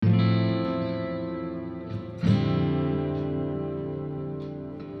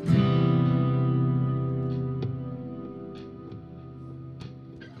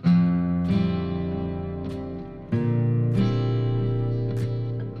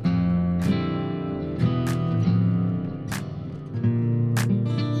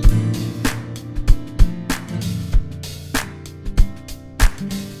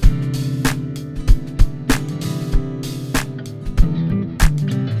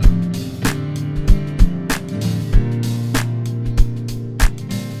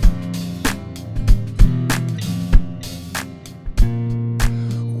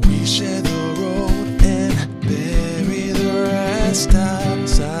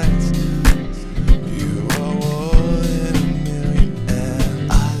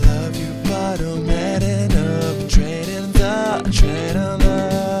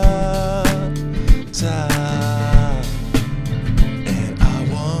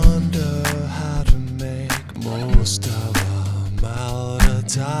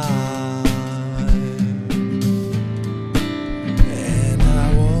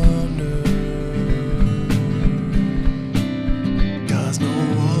Cause no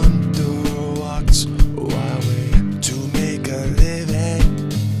wonder walks our way to make a living.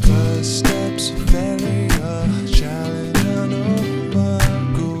 First steps of failure, challenge and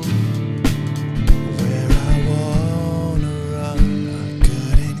overcome. Where I wanna run, I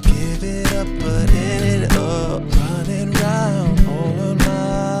couldn't give it up, but ended up running round all on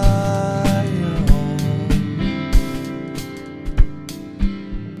my own.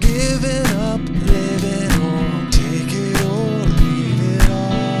 Giving up, living on, take it or leave it all.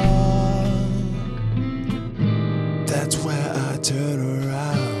 That's where I turn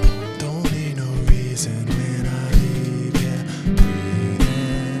around. Don't need no reason when I leave here.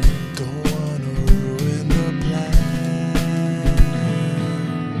 Breathing, don't wanna ruin the plan.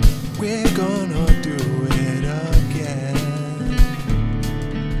 We're gonna do it again.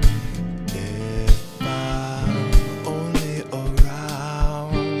 If I'm only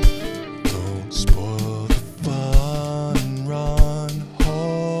around, don't spoil the fun. Run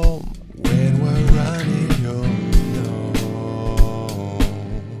home when we're running, you'll know.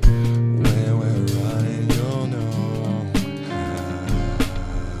 When we're running, you'll know how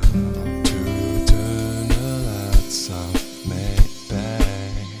to turn the lights off, maybe.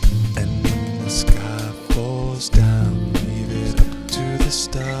 And when the sky falls down, leave it up to the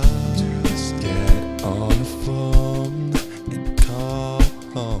stars. Get on the phone and call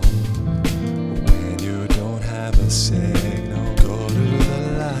home. When you don't have a signal, go to the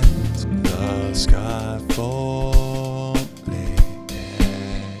lights. The sky falling,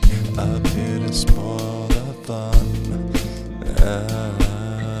 up here to spoil the fun.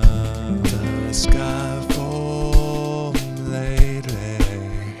 The sky falling lately.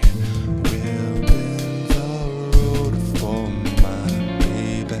 We'll bend the road for my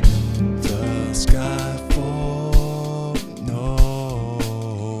baby. The sky fall,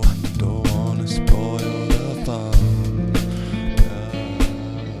 no, don't wanna spoil the fun.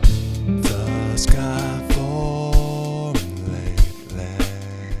 The sky fall lately.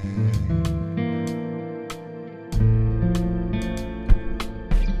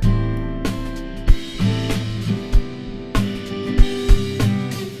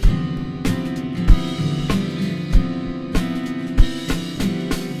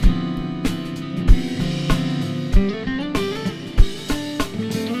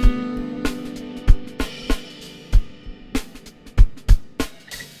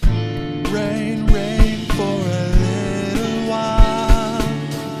 Rain, rain for a little while.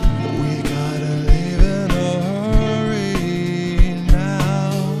 We gotta leave in a hurry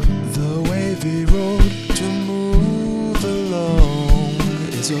now. The wavy road to move along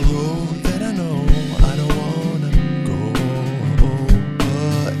is a road that I know I don't wanna go,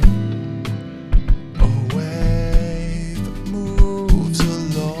 but a wave moves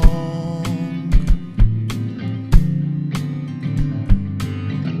along.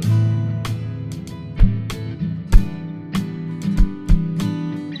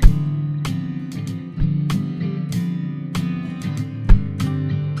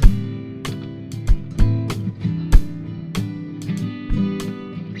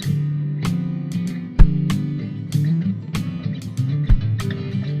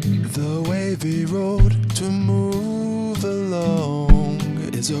 The wavy road to move along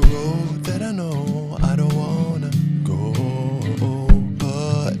is a road that I know